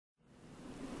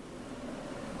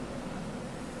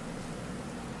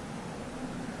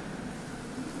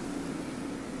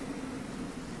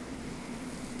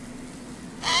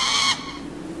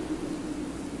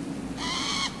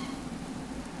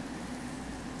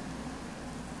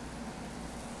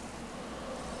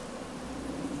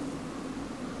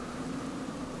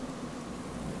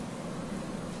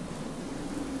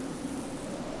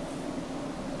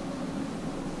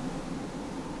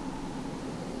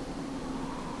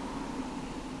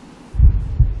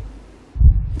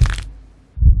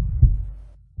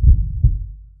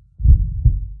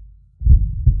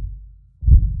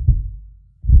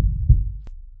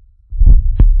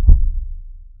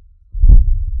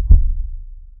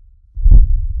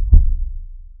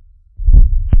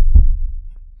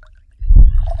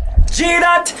G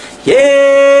that.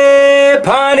 Yeah,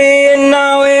 partying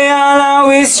now, we all are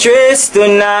with stress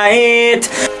tonight.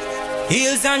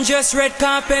 Heels and just red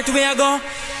carpet, we are go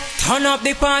turn up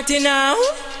the party now.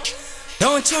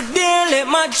 Don't you dare let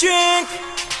my drink.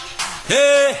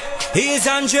 Hey, heels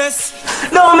and just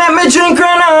don't make me drink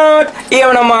run out.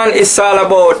 Here no man, it's all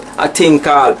about a thing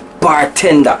called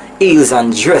bartender, heels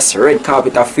and dress, red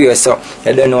carpet affair. So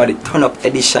you don't know the turn up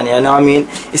edition, you know what I mean?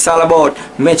 It's all about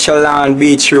Metro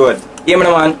Beach Road. Here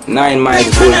no man, 9 miles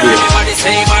full day.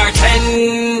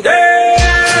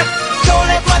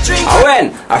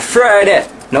 When? A Friday,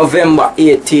 November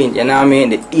 18th, you know what I mean?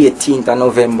 The 18th of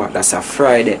November, that's a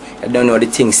Friday. You don't know the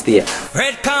things there.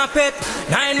 Red carpet,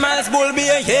 9 miles bull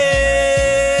beer,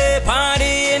 yeah.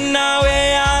 Partying now, we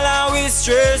all are with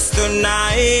stress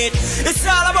tonight. It's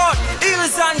all about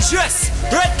heels and dress,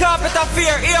 red carpet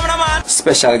affair, here man.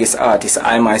 Special guest artist,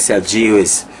 I myself,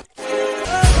 Whizz.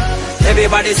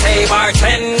 Everybody say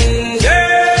bartender.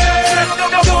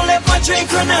 Don't let my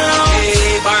drink run out.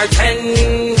 Hey,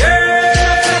 bartender.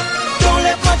 Don't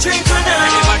let my drink run out.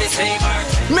 Everybody say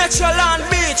bartender. Metro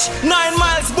Beach, 9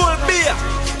 miles bull beer.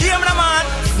 Hear me man.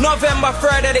 November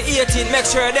Friday the 18th. Make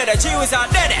sure you're there. The Whizz are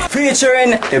there.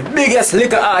 Featuring the biggest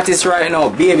liquor artist right now,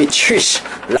 baby Trish.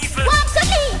 Walk to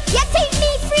me. You think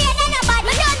me free and anybody.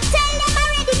 Me don't tell them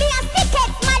already. Me a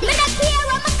ticket man. Me not care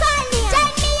what me call me. Tell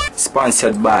me.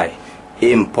 Sponsored by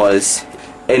Impulse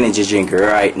energy drink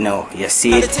right now, you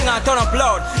see it? The thing I turn up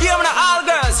loud. Hear me all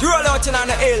girls, roll out in on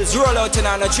the hills, roll out in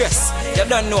on the dress. You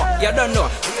don't know, you don't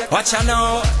know. Watch ya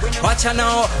now, watch ya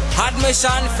now.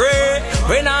 Admission free,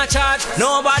 we not charge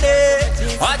nobody.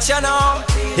 Watch ya now,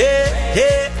 yeah,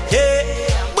 yeah, yeah.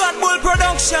 Bad Bull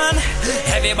Production.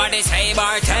 Everybody say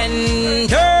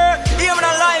bartender. Hear me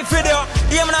live video.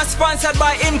 Hear me sponsored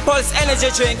by Impulse energy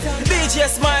drink. DJ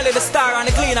Smiley, the star and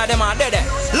the cleaner, them are dead.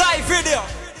 Live video.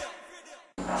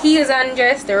 Heels and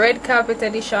dress, the red carpet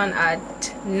edition at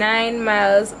 9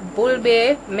 miles Bull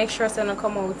Bay. Make sure so you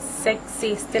come out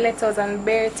sexy, stilettos and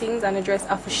bare things, and the dress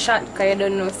off a shot because you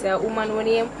don't know, say a woman with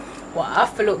him will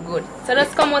have to look good. So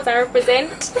just come out and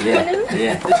represent. Yeah,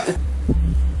 yeah.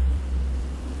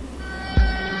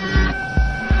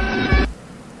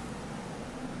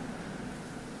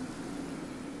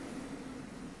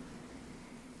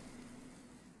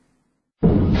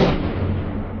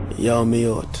 Yo, me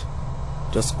out.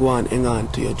 Just go and hang on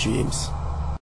to your dreams.